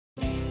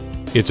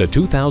It's a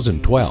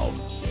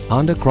 2012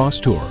 Honda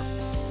Crosstour.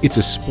 It's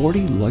a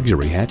sporty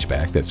luxury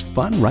hatchback that's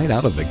fun right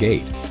out of the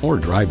gate or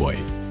driveway.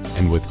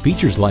 And with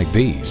features like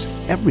these,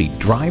 every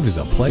drive is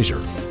a pleasure.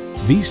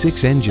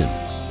 V6 engine,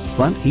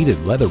 front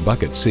heated leather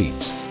bucket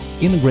seats,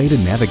 integrated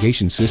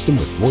navigation system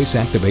with voice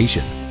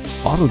activation,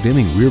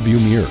 auto-dimming rear-view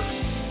mirror,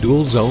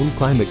 dual-zone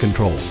climate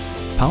control,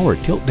 power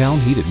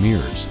tilt-down heated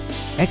mirrors,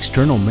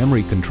 external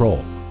memory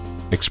control,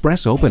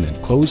 express open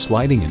and closed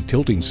sliding and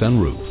tilting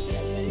sunroof,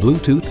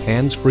 Bluetooth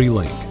hands-free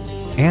link,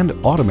 and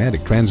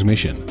automatic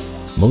transmission.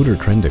 Motor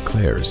Trend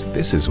declares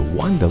this is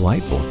one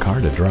delightful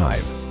car to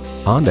drive.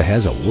 Honda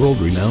has a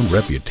world-renowned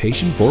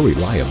reputation for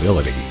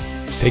reliability.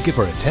 Take it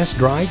for a test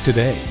drive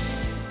today.